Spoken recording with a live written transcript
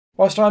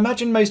Whilst I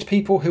imagine most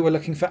people who were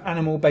looking for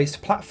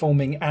animal-based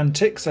platforming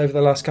antics over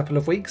the last couple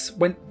of weeks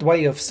went the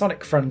way of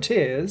Sonic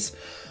Frontiers,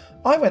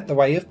 I went the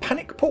way of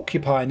Panic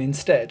Porcupine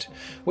instead,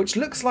 which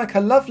looks like a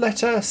love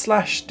letter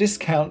 /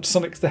 discount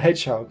Sonic the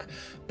Hedgehog.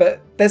 But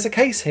there's a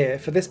case here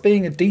for this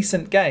being a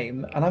decent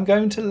game, and I'm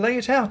going to lay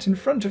it out in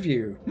front of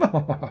you.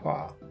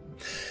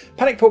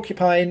 Panic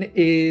Porcupine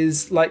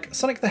is like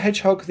Sonic the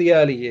Hedgehog the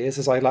early years,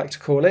 as I like to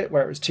call it,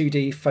 where it was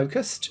 2D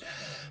focused,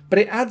 but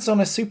it adds on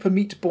a Super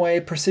Meat Boy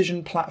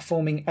precision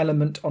platforming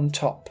element on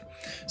top.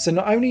 So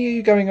not only are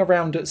you going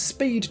around at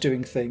speed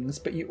doing things,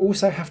 but you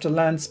also have to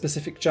land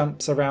specific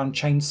jumps around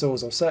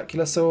chainsaws or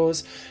circular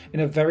saws in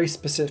a very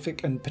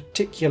specific and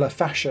particular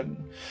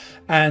fashion.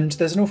 And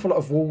there's an awful lot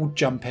of wall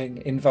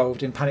jumping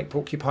involved in Panic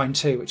Porcupine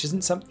 2, which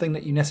isn't something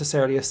that you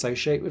necessarily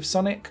associate with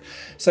Sonic.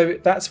 So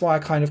that's why I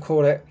kind of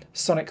call it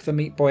Sonic the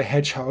Meat Boy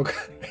Hedgehog,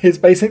 is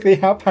basically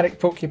how Panic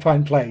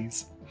Porcupine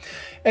plays.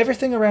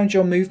 Everything around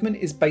your movement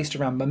is based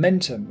around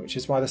momentum, which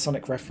is why the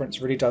Sonic reference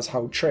really does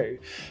hold true.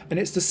 And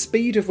it's the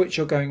speed of which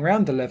you're going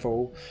around the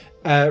level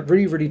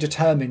really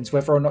determines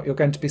whether or not you're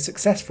going to be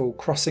successful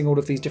crossing all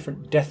of these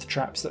different death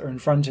traps that are in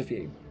front of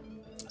you.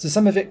 So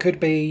some of it could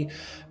be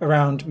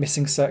around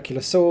missing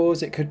circular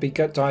saws, it could be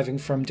diving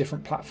from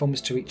different platforms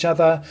to each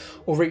other,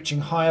 or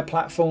reaching higher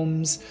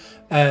platforms,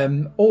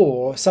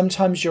 or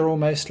sometimes you're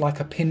almost like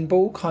a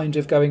pinball, kind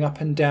of going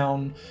up and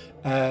down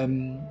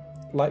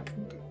like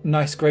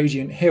nice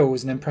gradient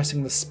hills and then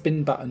pressing the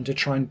spin button to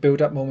try and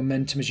build up more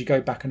momentum as you go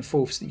back and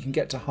forth so that you can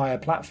get to higher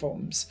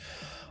platforms.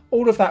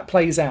 All of that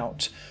plays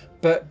out,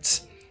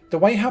 but the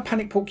way how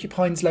Panic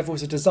Porcupine's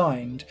levels are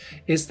designed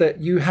is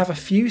that you have a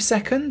few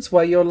seconds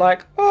where you're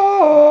like,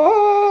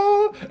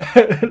 oh,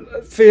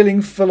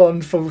 feeling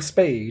full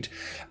speed,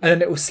 and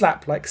then it will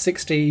slap like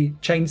 60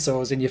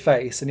 chainsaws in your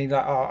face and you're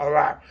like,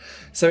 oh.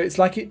 So it's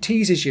like it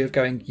teases you of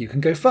going, you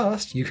can go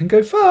fast,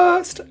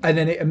 and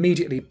then it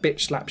immediately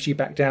bitch slaps you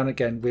back down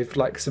again with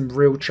like some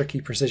real tricky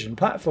precision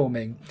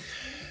platforming.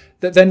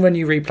 That then when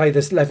you replay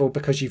this level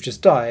because you've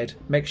just died,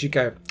 makes you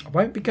go, I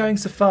won't be going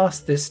so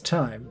fast this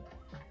time.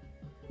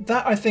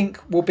 That, I think,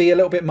 will be a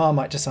little bit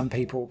Marmite to some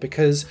people,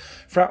 because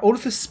throughout all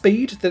of the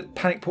speed that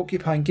Panic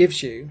Porcupine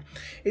gives you,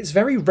 it's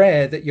very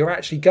rare that you're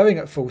actually going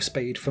at full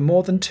speed for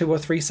more than 2 or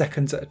 3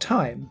 seconds at a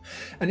time.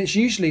 And it's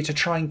usually to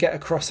try and get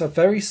across a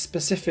very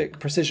specific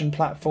precision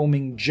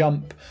platforming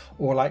jump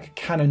or like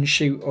cannon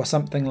shoot or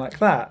something like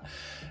that.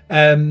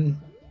 And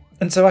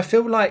so I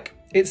feel like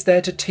it's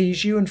there to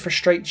tease you and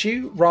frustrate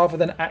you rather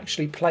than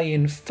actually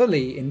playing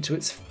fully into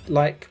its,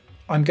 like,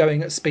 I'm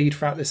going at speed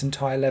throughout this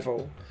entire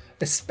level.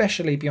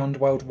 Especially beyond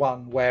World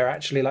 1, where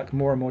actually like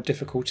more and more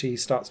difficulty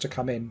starts to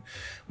come in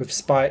with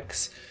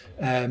spikes.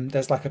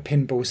 There's like a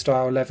pinball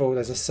style level,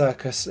 there's a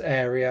circus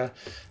area,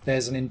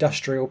 there's an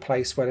industrial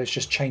place where there's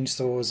just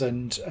chainsaws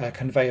and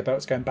conveyor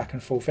belts going back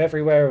and forth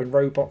everywhere and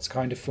robots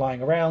kind of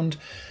flying around.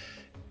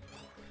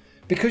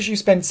 Because you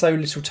spend so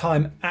little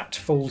time at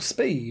full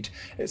speed,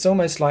 it's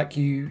almost like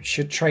you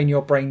should train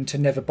your brain to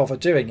never bother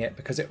doing it,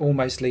 because it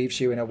almost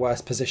leaves you in a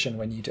worse position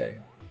when you do.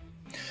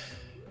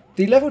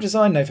 The level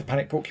design though for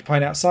Panic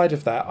Porcupine outside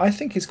of that I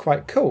think is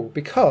quite cool,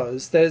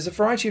 because there's a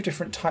variety of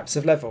different types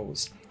of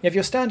levels. You have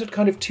your standard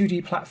kind of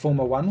 2D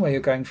platformer one where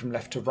you're going from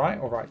left to right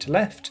or right to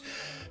left,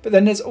 but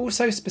then there's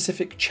also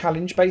specific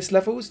challenge based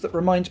levels that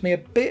remind me a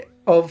bit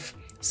of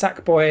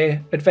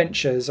Sackboy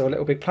Adventures or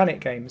Little Big Planet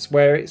games,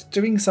 where it's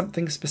doing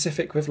something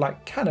specific with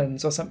like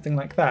cannons or something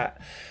like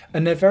that,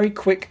 and they're very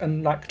quick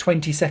and like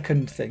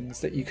 20-second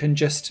things that you can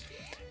just,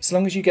 as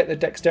long as you get the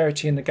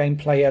dexterity and the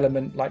gameplay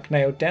element like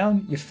nailed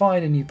down, you're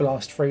fine and you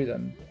blast through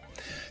them.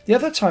 The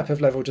other type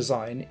of level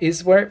design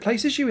is where it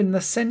places you in the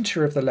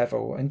centre of the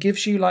level and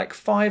gives you like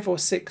 5 or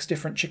 6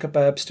 different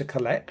chickaburbs to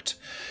collect.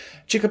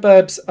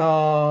 Chickaburbs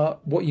are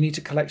what you need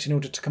to collect in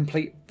order to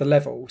complete the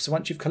level. So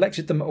once you've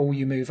collected them all,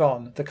 you move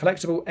on. The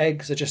collectible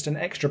eggs are just an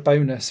extra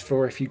bonus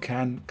for if you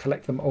can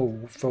collect them all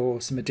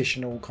for some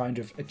additional kind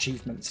of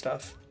achievement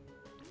stuff.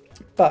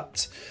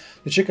 But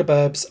the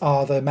chickaburbs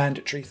are the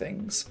mandatory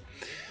things.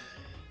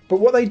 But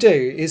what they do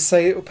is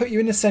say it will put you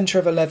in the centre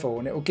of a level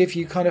and it will give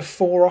you kind of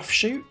 4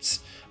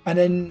 offshoots, and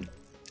then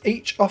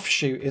each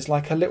offshoot is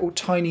like a little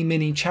tiny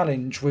mini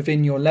challenge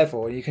within your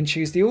level. You can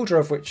choose the order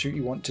of which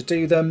you want to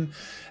do them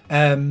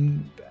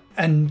and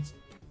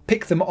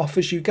pick them off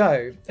as you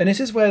go. And this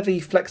is where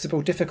the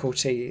flexible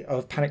difficulty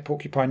of Panic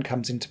Porcupine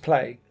comes into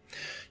play.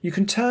 You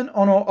can turn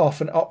on or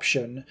off an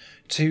option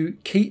to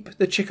keep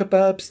the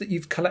chickaburbs that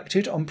you've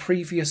collected on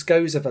previous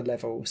goes of a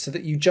level, so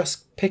that you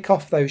just pick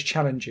off those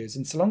challenges,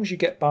 and so long as you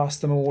get past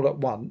them all at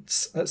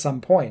once at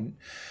some point,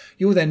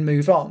 you'll then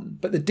move on.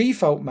 But the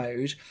default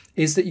mode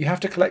is that you have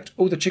to collect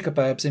all the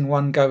chickaburbs in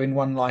one go in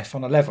one life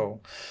on a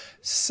level.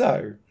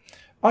 So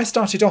I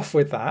started off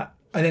with that,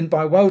 and then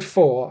by World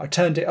 4 I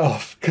turned it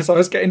off because I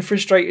was getting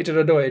frustrated and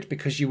annoyed,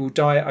 because you will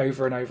die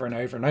over and over and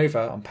over and over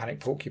on Panic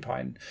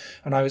Porcupine,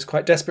 and I was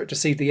quite desperate to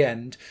see the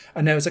end.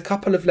 And there was a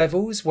couple of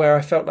levels where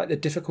I felt like the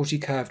difficulty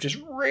curve just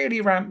really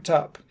ramped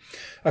up.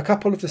 A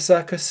couple of the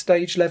circus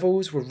stage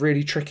levels were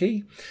really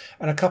tricky,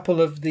 and a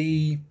couple of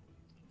the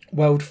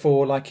World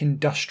 4 like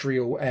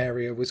industrial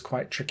area was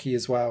quite tricky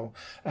as well,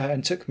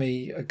 and took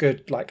me a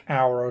good like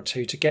hour or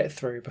two to get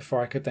through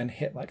before I could then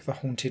hit like the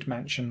Haunted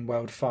Mansion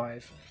World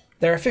 5.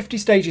 There are 50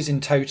 stages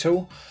in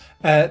total.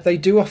 They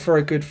do offer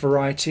a good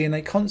variety, and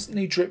they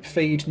constantly drip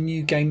feed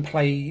new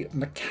gameplay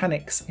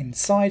mechanics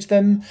inside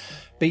them,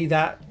 be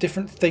that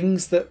different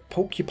things that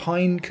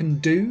Porcupine can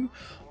do,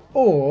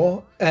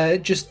 or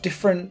just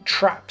different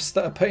traps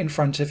that are put in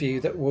front of you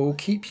that will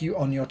keep you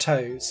on your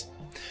toes.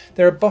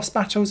 There are boss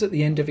battles at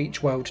the end of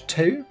each world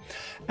too,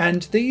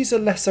 and these are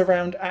less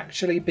around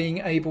actually being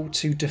able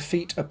to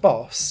defeat a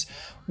boss.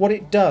 What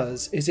it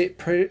does is it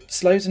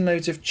puts loads and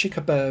loads of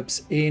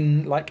chickaburbs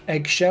in like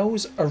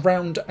eggshells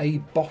around a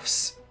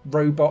boss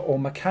robot or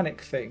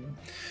mechanic thing.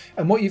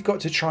 And what you've got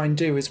to try and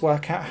do is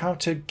work out how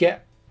to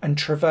get and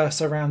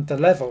traverse around the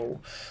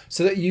level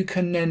so that you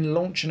can then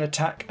launch an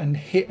attack and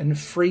hit and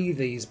free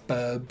these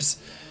burbs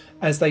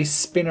as they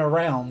spin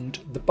around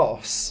the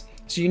boss.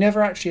 So you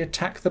never actually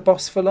attack the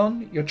boss full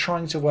on, you're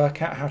trying to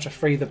work out how to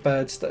free the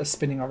birds that are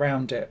spinning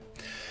around it.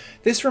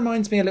 This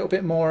reminds me a little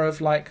bit more of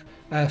like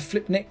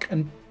Flipnic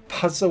and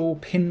puzzle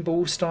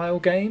pinball style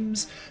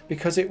games,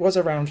 because it was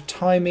around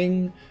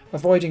timing,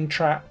 avoiding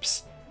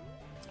traps,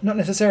 not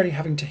necessarily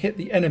having to hit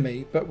the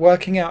enemy, but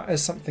working out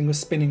as something was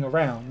spinning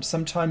around.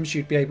 Sometimes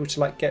you'd be able to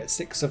like get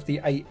 6 of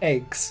the 8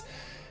 eggs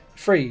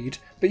freed,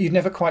 but you'd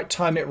never quite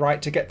time it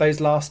right to get those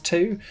last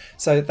 2.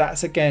 So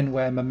that's again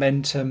where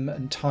momentum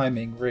and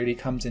timing really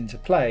comes into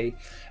play,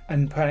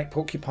 and Panic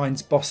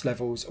Porcupine's boss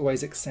levels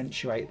always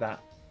accentuate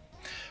that.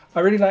 I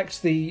really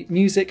liked the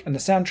music and the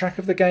soundtrack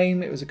of the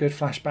game. It was a good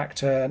flashback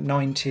to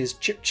 90s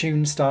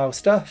chiptune style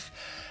stuff.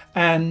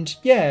 And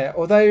yeah,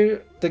 although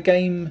the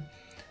game,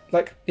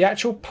 like the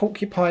actual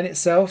Porcupine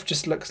itself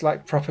just looks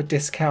like proper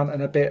discount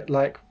and a bit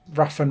like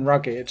rough and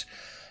rugged,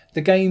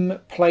 the game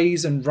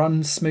plays and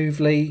runs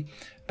smoothly.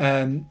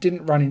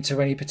 Didn't run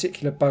into any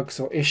particular bugs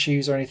or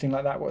issues or anything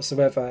like that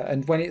whatsoever.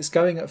 And when it's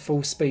going at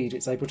full speed,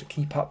 it's able to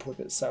keep up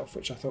with itself,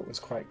 which I thought was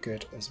quite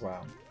good as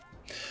well.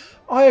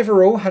 I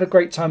overall had a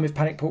great time with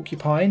Panic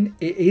Porcupine.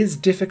 It is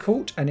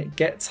difficult and it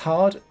gets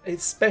hard,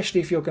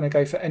 especially if you're going to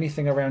go for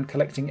anything around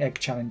collecting egg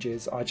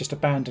challenges. I just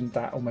abandoned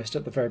that almost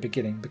at the very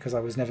beginning because I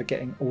was never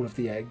getting all of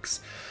the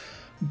eggs.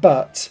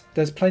 But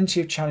there's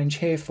plenty of challenge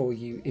here for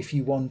you if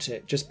you want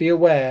it. Just be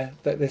aware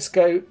that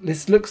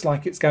this looks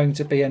like it's going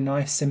to be a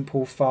nice,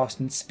 simple, fast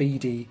and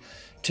speedy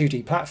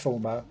 2D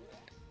platformer.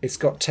 It's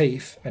got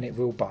teeth and it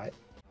will bite.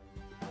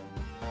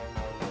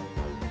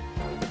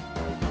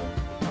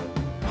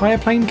 Higher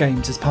Plane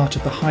Games is part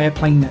of the Higher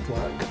Plane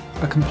Network,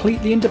 a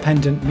completely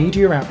independent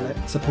media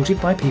outlet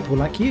supported by people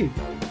like you.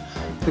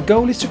 The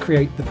goal is to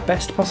create the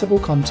best possible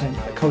content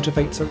that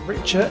cultivates a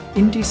richer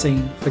indie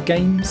scene for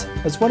games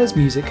as well as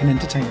music and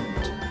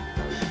entertainment.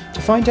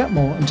 To find out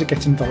more and to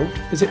get involved,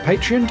 visit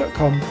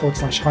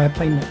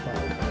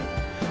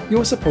patreon.com/higherplane-network.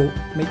 Your support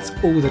makes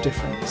all the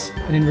difference,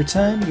 and in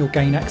return you'll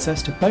gain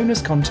access to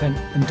bonus content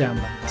and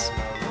downloads.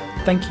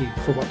 Thank you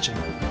for watching.